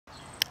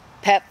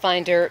Pet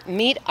Finder,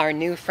 meet our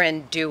new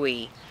friend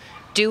Dewey.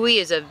 Dewey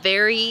is a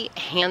very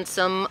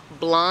handsome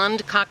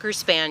blonde Cocker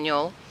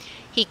Spaniel.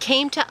 He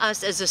came to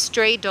us as a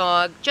stray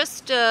dog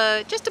just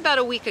about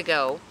a week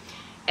ago,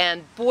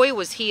 and boy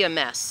was he a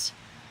mess.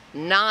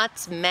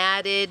 Knots,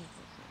 matted,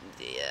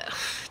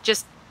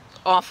 just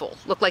awful.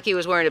 Looked like he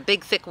was wearing a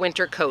big thick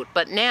winter coat,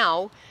 but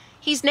now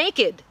he's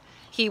naked.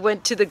 He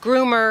went to the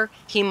groomer.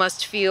 He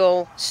must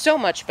feel so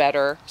much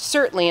better,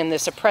 certainly in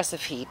this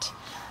oppressive heat.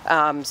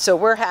 So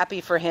we're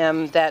happy for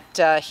him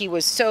that he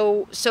was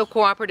so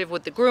cooperative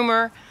with the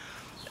groomer.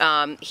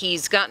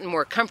 He's gotten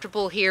more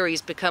comfortable here.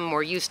 He's become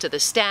more used to the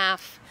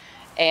staff,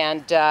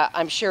 and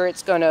I'm sure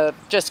it's going to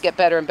just get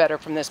better and better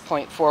from this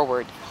point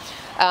forward.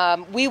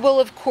 We will,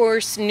 of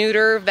course,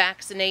 neuter,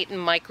 vaccinate, and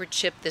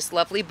microchip this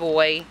lovely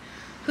boy,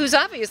 who's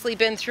obviously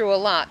been through a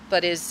lot,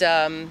 but is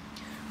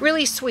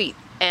really sweet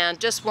and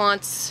just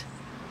wants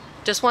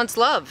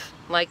love,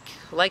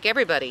 like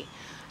everybody.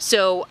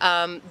 So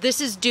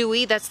this is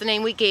Dewey. That's the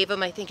name we gave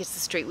him. I think it's the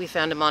street we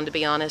found him on, to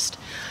be honest.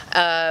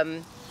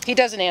 He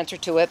doesn't answer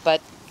to it,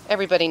 but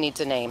everybody needs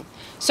a name.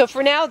 So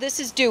for now, this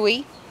is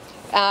Dewey.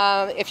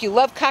 If you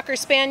love Cocker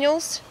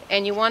Spaniels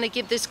and you want to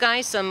give this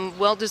guy some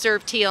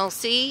well-deserved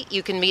TLC,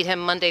 you can meet him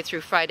Monday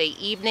through Friday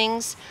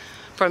evenings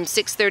from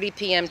 6:30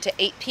 p.m. to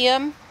 8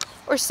 p.m.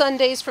 or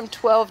Sundays from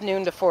 12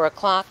 noon to 4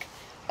 o'clock.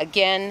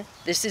 Again,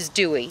 this is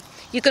Dewey.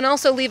 You can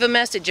also leave a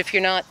message if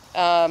you're not,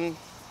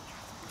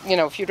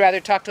 if you'd rather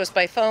talk to us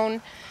by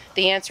phone.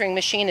 The answering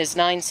machine is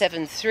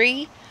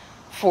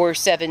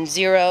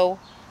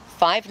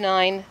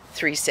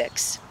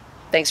 973-470-5936.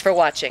 Thanks for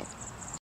watching.